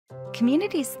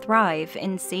Communities thrive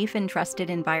in safe and trusted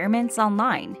environments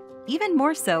online, even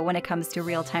more so when it comes to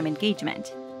real-time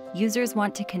engagement. Users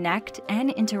want to connect and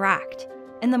interact,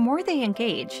 and the more they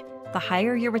engage, the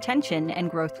higher your retention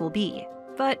and growth will be.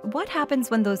 But what happens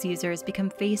when those users become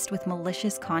faced with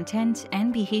malicious content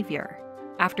and behavior?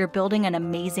 After building an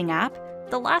amazing app,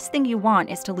 the last thing you want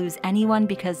is to lose anyone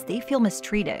because they feel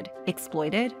mistreated,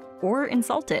 exploited, or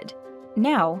insulted.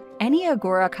 Now, any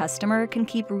Agora customer can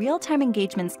keep real-time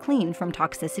engagements clean from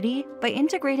toxicity by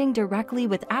integrating directly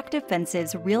with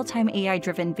ActiveFence's real-time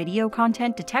AI-driven video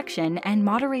content detection and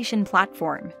moderation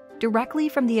platform, directly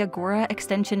from the Agora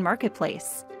extension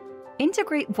marketplace.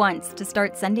 Integrate once to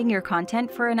start sending your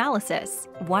content for analysis.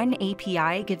 One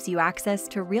API gives you access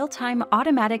to real-time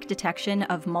automatic detection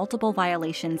of multiple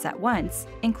violations at once,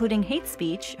 including hate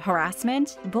speech,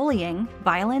 harassment, bullying,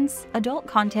 violence, adult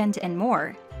content, and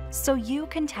more, so you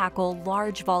can tackle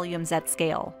large volumes at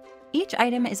scale. Each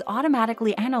item is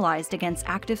automatically analyzed against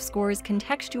ActiveScore's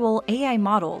contextual AI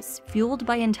models fueled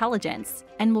by intelligence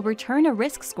and will return a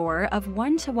risk score of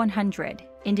 1 to 100,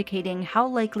 indicating how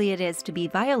likely it is to be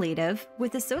violative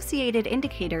with associated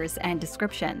indicators and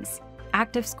descriptions.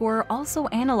 ActiveScore also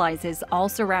analyzes all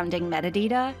surrounding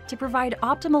metadata to provide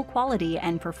optimal quality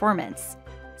and performance.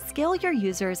 Scale your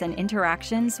users and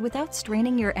interactions without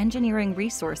straining your engineering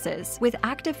resources with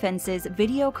ActiveFence's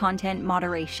video content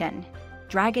moderation.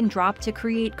 Drag and drop to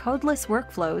create codeless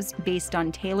workflows based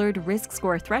on tailored risk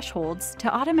score thresholds to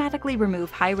automatically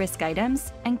remove high-risk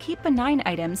items and keep benign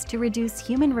items to reduce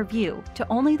human review to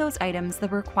only those items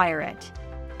that require it.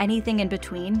 Anything in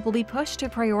between will be pushed to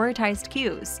prioritized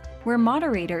queues, where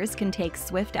moderators can take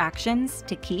swift actions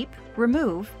to keep,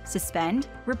 remove, suspend,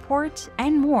 report,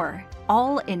 and more,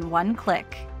 all in one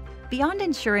click. Beyond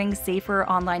ensuring safer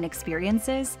online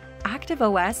experiences,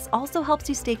 ActiveOS also helps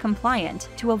you stay compliant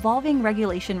to evolving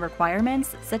regulation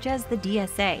requirements such as the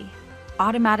DSA.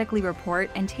 Automatically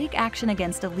report and take action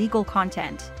against illegal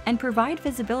content, and provide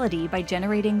visibility by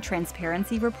generating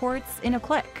transparency reports in a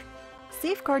click.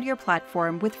 Safeguard your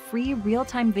platform with free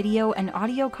real-time video and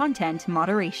audio content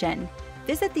moderation.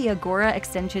 Visit the Agora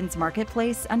Extensions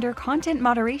Marketplace under Content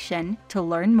Moderation to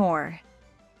learn more.